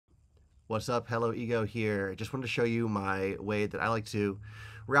What's up? Hello, Ego here. Just wanted to show you my way that I like to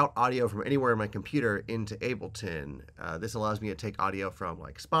route audio from anywhere in my computer into Ableton. This allows me to take audio from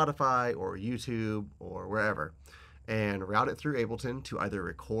like Spotify or YouTube or wherever and route it through Ableton to either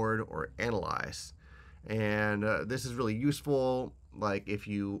record or analyze. And this is really useful like if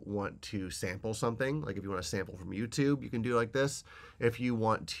you want to sample something, like if you want to sample from YouTube, you can do it like this. If you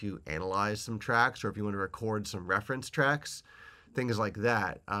want to analyze some tracks or if you want to record some reference tracks, things like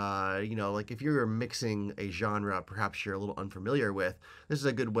that. Like if you're mixing a genre perhaps you're a little unfamiliar with, this is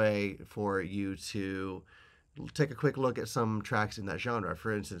a good way for you to take a quick look at some tracks in that genre.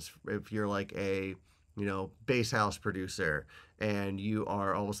 For instance, if you're like a bass house producer and you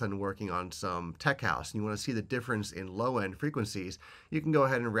are all of a sudden working on some tech house and you want to see the difference in low end frequencies, you can go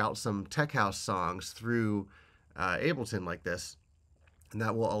ahead and route some tech house songs through Ableton like this, and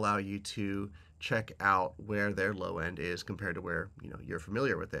that will allow you to check out where their low end is compared to where you're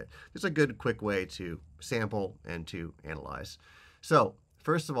familiar with it. It's a good quick way to sample and to analyze. So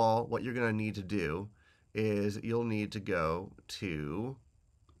first of all, what you're going to need to do is you'll need to go to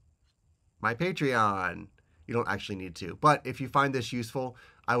my Patreon. You don't actually need to, but if you find this useful,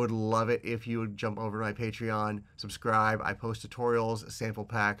 I would love it if you would jump over to my Patreon, subscribe. I post tutorials, sample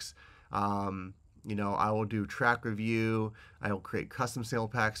packs. I will do track review, I will create custom sample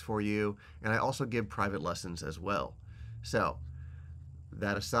packs for you, and I also give private lessons as well. So,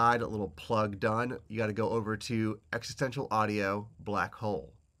 that aside, a little plug done, you got to go over to Existential Audio Blackhole.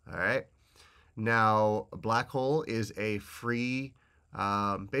 All right. Now, Blackhole is a free,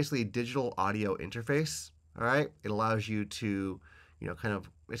 basically digital audio interface. All right. It allows you to, it's kind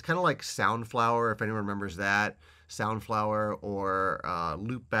of like Soundflower, if anyone remembers that, Soundflower or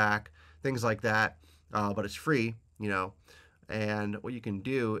Loopback, things like that, but it's free, and what you can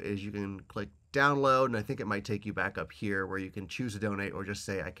do is you can click download, and I think it might take you back up here where you can choose to donate or just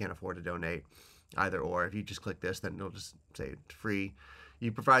say I can't afford to donate, either or. If you just click this, then it'll just say it's free.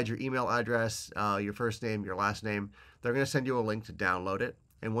 You provide your email address, your first name, your last name. They're going to send you a link to download it,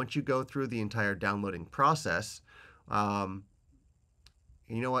 and once you go through the entire downloading process,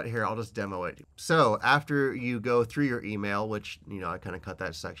 you know what? Here, I'll just demo it. So after you go through your email, which, I kind of cut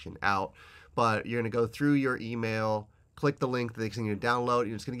that section out, but you're going to go through your email, click the link that they send you to download,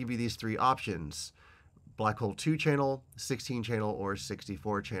 and it's going to give you these three options: Blackhole 2 channel, 16 channel, or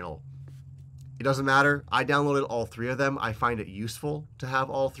 64 channel. It doesn't matter. I downloaded all three of them. I find it useful to have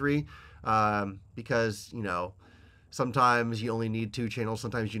all three because, sometimes you only need 2 channels.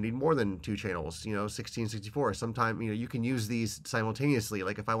 Sometimes you need more than 2 channels, 16, 64. Sometimes, you can use these simultaneously.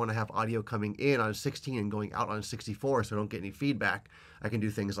 Like if I want to have audio coming in on 16 and going out on 64 so I don't get any feedback, I can do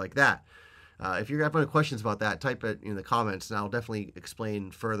things like that. If you're having questions about that, type it in the comments and I'll definitely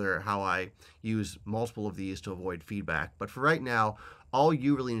explain further how I use multiple of these to avoid feedback. But for right now, all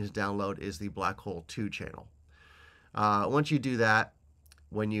you really need to download is the Blackhole 2 channel. Once you do that,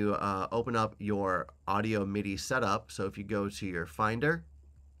 when you open up your audio MIDI setup, so if you go to your Finder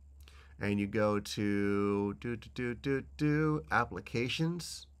and you go to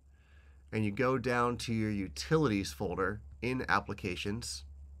Applications and you go down to your Utilities folder in Applications,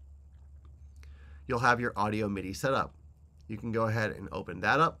 you'll have your audio MIDI setup. You can go ahead and open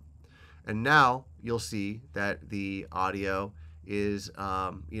that up, and now you'll see that the audio is,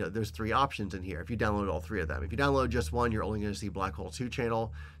 there's 3 options in here if you download all 3 of them. If you download just one, you're only going to see Blackhole 2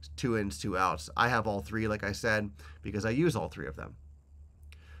 channel, 2 ins, 2 outs. I have all 3, like I said, because I use all 3 of them.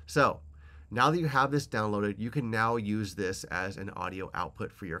 So now that you have this downloaded, you can now use this as an audio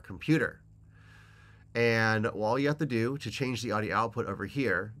output for your computer. And all you have to do to change the audio output over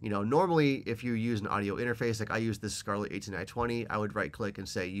here, normally if you use an audio interface, like I use this Scarlett 18920, I would right click and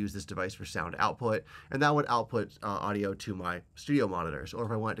say use this device for sound output, and that would output audio to my studio monitors. Or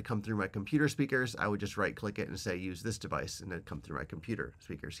if I want it to come through my computer speakers, I would just right click it and say use this device, and then come through my computer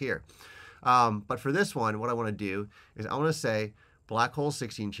speakers here. But for this one, what I want to do is I want to say Blackhole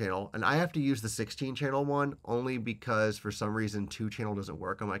 16 channel, and I have to use the 16 channel one only because for some reason 2 channel doesn't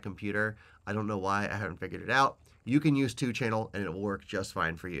work on my computer. I don't know why, I haven't figured it out. You can use 2 channel and it will work just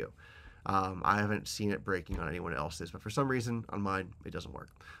fine for you. I haven't seen it breaking on anyone else's, but for some reason on mine it doesn't work.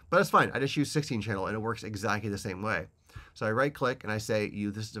 But it's fine, I just use 16 channel and it works exactly the same way. So I right click and I say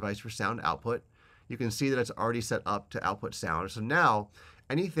use this device for sound output. You can see that it's already set up to output sound. So now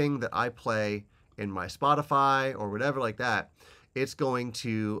anything that I play in my Spotify or whatever like that, it's going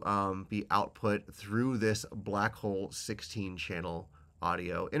to be output through this Blackhole 16 channel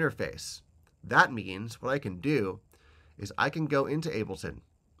audio interface. That means what I can do is I can go into Ableton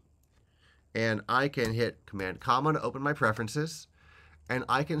and I can hit Command Comma to open my preferences, and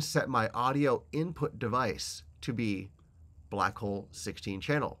I can set my audio input device to be Blackhole 16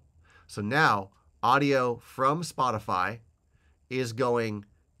 channel. So now audio from Spotify is going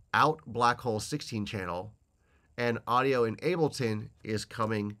out Blackhole 16 channel, and audio in Ableton is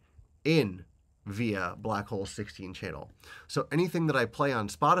coming in via Blackhole 16 channel. So anything that I play on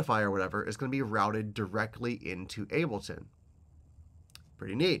Spotify or whatever is going to be routed directly into Ableton.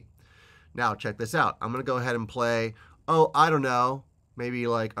 Pretty neat. Now check this out. I'm going to go ahead and play, I don't know, maybe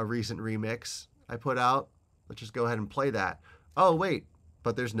like a recent remix I put out. Let's just go ahead and play that. Oh, wait,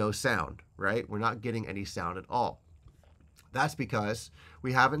 but there's no sound, right? We're not getting any sound at all. That's because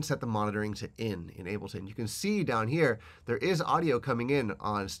we haven't set the monitoring to in Ableton. You can see down here, there is audio coming in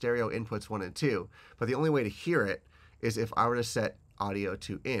on stereo inputs 1 and 2, but the only way to hear it is if I were to set audio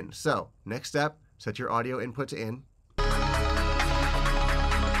to in. So next step, set your audio input to in.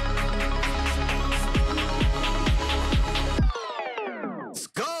 Let's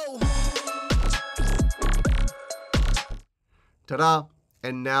go! Ta-da!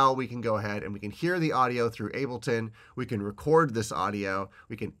 And now we can go ahead and we can hear the audio through Ableton. We can record this audio.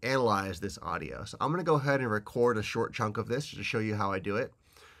 We can analyze this audio. So I'm going to go ahead and record a short chunk of this just to show you how I do it.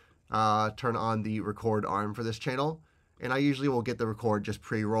 Turn on the record arm for this channel. And I usually will get the record just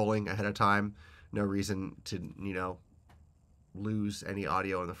pre-rolling ahead of time. No reason to, lose any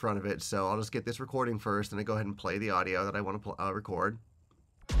audio in the front of it. So I'll just get this recording first and I go ahead and play the audio that I want to record.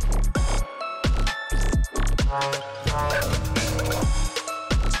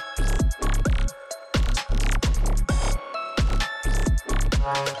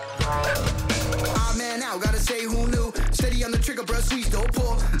 Gotta say who knew. Steady on the trigger, bruh, squeeze, don't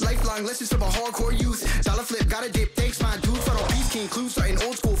pull. Lifelong lessons from a hardcore youth. Dollar flip, gotta dip, thanks my dude. Funnel peace, king clues, starting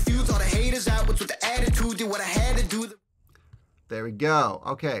old school feuds. All the haters out, what's with the attitude? Did what I had to do. There we go.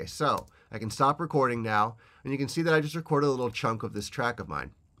 Okay, so I can stop recording now, and you can see that I just recorded a little chunk of this track of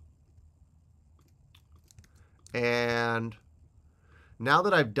mine. And now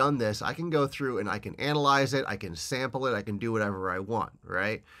that I've done this, I can go through and I can analyze it, I can sample it, I can do whatever I want,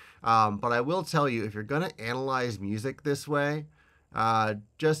 right? But I will tell you, if you're going to analyze music this way,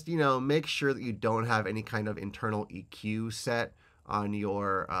 just, make sure that you don't have any kind of internal EQ set on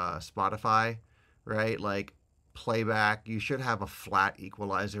your Spotify, right? Like playback, you should have a flat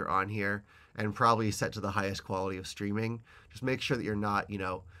equalizer on here and probably set to the highest quality of streaming. Just make sure that you're not,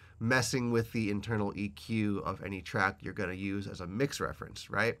 messing with the internal EQ of any track you're going to use as a mix reference,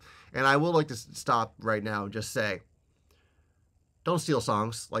 right? And I will like to stop right now and just say, don't steal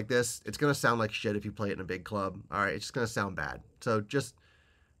songs like this. It's going to sound like shit if you play it in a big club. All right, it's just going to sound bad. So just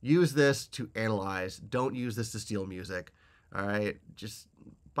use this to analyze. Don't use this to steal music. All right, just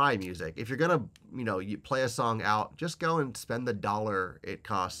buy music. If you're going to, you play a song out, just go and spend the $1 it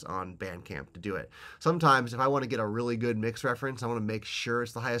costs on Bandcamp to do it. Sometimes if I want to get a really good mix reference, I want to make sure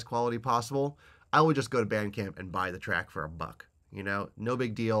it's the highest quality possible, I would just go to Bandcamp and buy the track for $1. No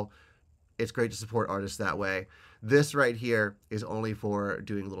big deal. It's great to support artists that way. This right here is only for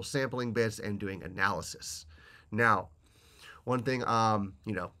doing little sampling bits and doing analysis. Now, one thing, get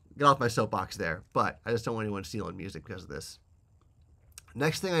off my soapbox there, but I just don't want anyone stealing music because of this.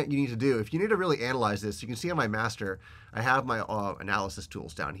 Next thing you need to do, if you need to really analyze this, you can see on my master, I have my analysis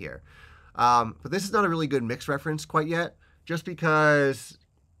tools down here. But this is not a really good mix reference quite yet, just because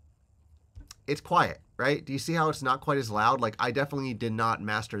it's quiet, right? Do you see how it's not quite as loud? Like, I definitely did not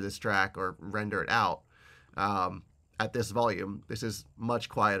master this track or render it out at this volume. This is much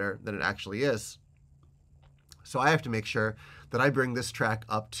quieter than it actually is. So I have to make sure that I bring this track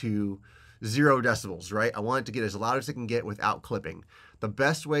up to 0 decibels, right? I want it to get as loud as it can get without clipping. The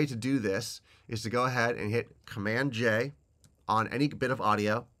best way to do this is to go ahead and hit Command J on any bit of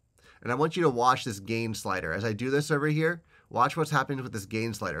audio. And I want you to watch this gain slider. As I do this over here, watch what's happening with this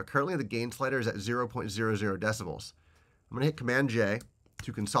gain slider. Currently the gain slider is at 0.00 decibels. I'm going to hit Command J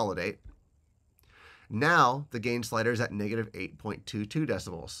to consolidate. Now the gain slider is at negative 8.22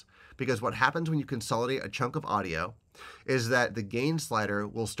 decibels. Because what happens when you consolidate a chunk of audio is that the gain slider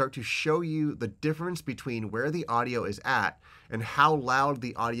will start to show you the difference between where the audio is at and how loud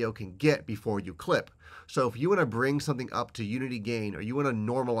the audio can get before you clip. So if you want to bring something up to unity gain or you want to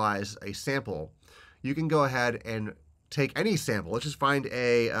normalize a sample, you can go ahead and take any sample. Let's just find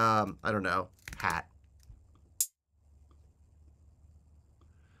a, I don't know, hat.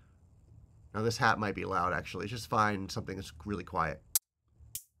 Now this hat might be loud actually. Just find something that's really quiet.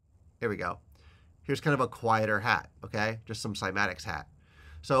 There we go. Here's kind of a quieter hat, okay? Just some cymatics hat.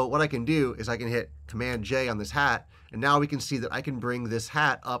 So what I can do is I can hit Command J on this hat, and now we can see that I can bring this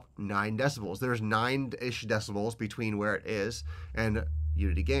hat up 9 decibels. There's 9-ish decibels between where it is and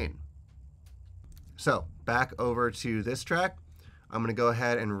unity gain. So back over to this track. I'm going to go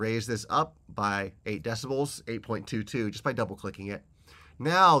ahead and raise this up by 8 decibels, 8.22, just by double clicking it.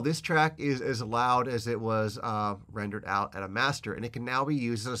 Now this track is as loud as it was rendered out at a master, and it can now be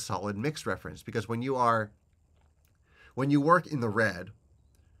used as a solid mix reference, because when you work in the red,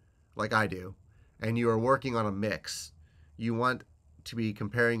 like I do, and you are working on a mix, you want to be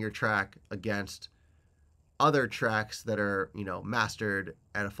comparing your track against other tracks that are, mastered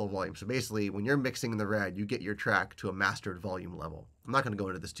at a full volume. So basically, when you're mixing in the red, you get your track to a mastered volume level. I'm not going to go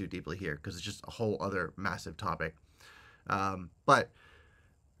into this too deeply here because it's just a whole other massive topic. But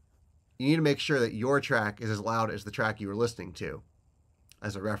you need to make sure that your track is as loud as the track you were listening to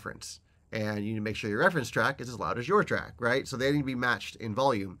as a reference. And you need to make sure your reference track is as loud as your track, right? So they need to be matched in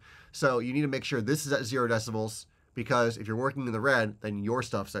volume. So you need to make sure this is at 0 decibels, because if you're working in the red, then your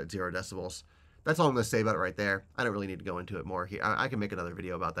stuff's at 0 decibels. That's all I'm going to say about it right there. I don't really need to go into it more here. I can make another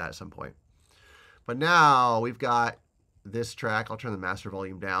video about that at some point. But now we've got this track. I'll turn the master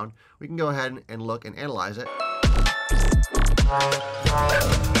volume down. We can go ahead and look and analyze it.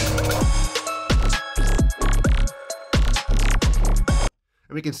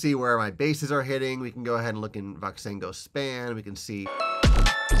 And we can see where my basses are hitting. We can go ahead and look in Voxengo span. We can see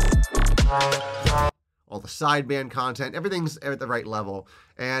all the sideband content. Everything's at the right level.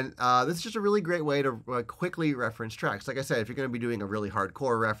 And this is just a really great way to quickly reference tracks. Like I said, if you're going to be doing a really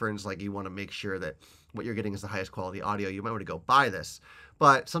hardcore reference, like you want to make sure that what you're getting is the highest quality audio, you might want to go buy this.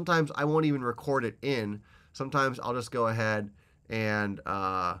 But sometimes I won't even record it in. Sometimes I'll just go ahead and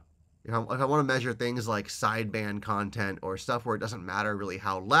if I want to measure things like sideband content or stuff where it doesn't matter really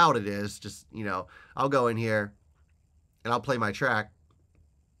how loud it is, just, I'll go in here and I'll play my track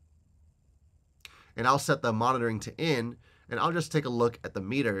and I'll set the monitoring to in, and I'll just take a look at the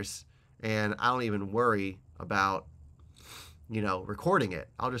meters, and I don't even worry about, recording it.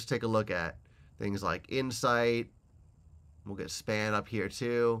 I'll just take a look at things like insight. We'll get span up here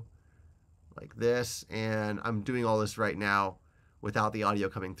too, like this, and I'm doing all this right now without the audio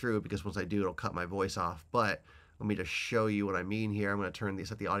coming through, because once I do, it'll cut my voice off. But let me just show you what I mean here. I'm going to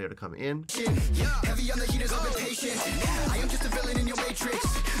set the audio to come in. Heavy on the heaters, I'm impatient. I am just a villain in your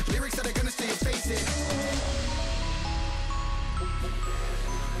matrix. Lyrics that are gonna stay face it.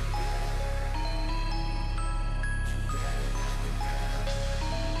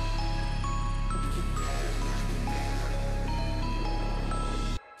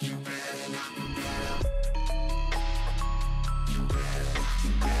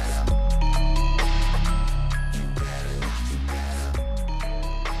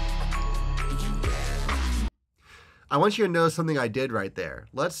 I want you to know something I did right there.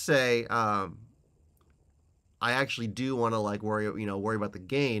 Let's say I actually do want to worry about the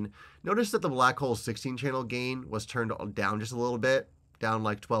gain. Notice that the Blackhole 16 channel gain was turned down just a little bit, down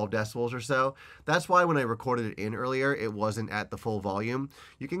like 12 decibels or so. That's why when I recorded it in earlier, it wasn't at the full volume.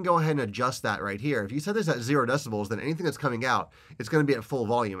 You can go ahead and adjust that right here. If you set this at 0 decibels, then anything that's coming out, it's going to be at full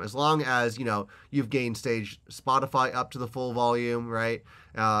volume. As long as, you've gained stage Spotify up to the full volume, right?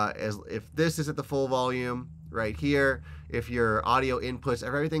 If this is at the full volume right here, if your audio inputs, if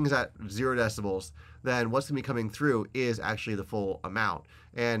everything's at 0 decibels, then what's going to be coming through is actually the full amount.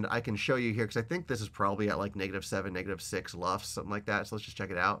 And I can show you here, because I think this is probably at like -7, -6 LUFS, something like that. So let's just check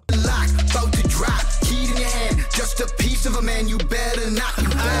it out. About to drop, heat in your hand, just a piece of a man. You better not, you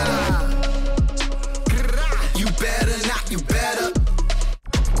better. You better not, you better.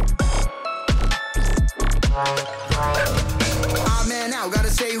 Ah man, now gotta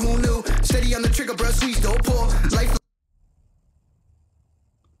say who knew. Steady on the trigger, bro, squeeze, don't pull. Life.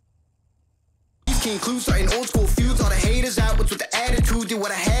 King clues, starting old school feuds. All the haters out, what's with the attitude? Did what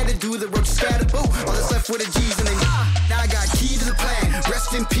I had to do, the road scattered. Boo, all that's left with the G's and then now I got key to the plan.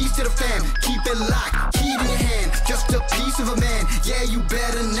 Rest in peace to the fam. Keep it locked, key in your hand. Just a piece of a man. Yeah, you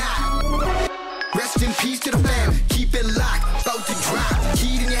better not. Rest in peace to the fam. Keep it locked, about to drop.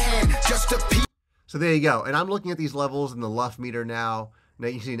 Key in your hand. Just a piece. So there you go. And I'm looking at these levels in the LUF meter now. Now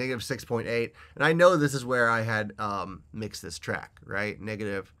you see -6.8, and I know this is where I had mixed this track, right?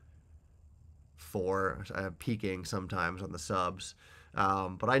 -4, peaking sometimes on the subs.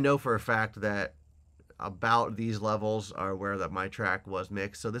 But I know for a fact that about these levels are where my track was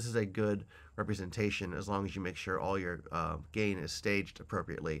mixed. So this is a good representation, as long as you make sure all your gain is staged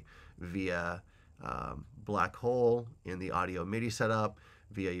appropriately via Blackhole in the audio MIDI setup,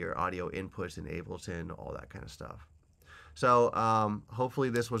 via your audio inputs in Ableton, all that kind of stuff. So hopefully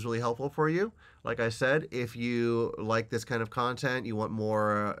this was really helpful for you. Like I said, if you like this kind of content, you want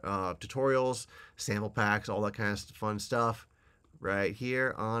more tutorials, sample packs, all that kind of fun stuff, right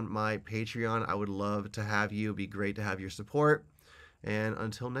here on my Patreon. I would love to have you. It'd be great to have your support. And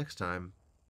until next time.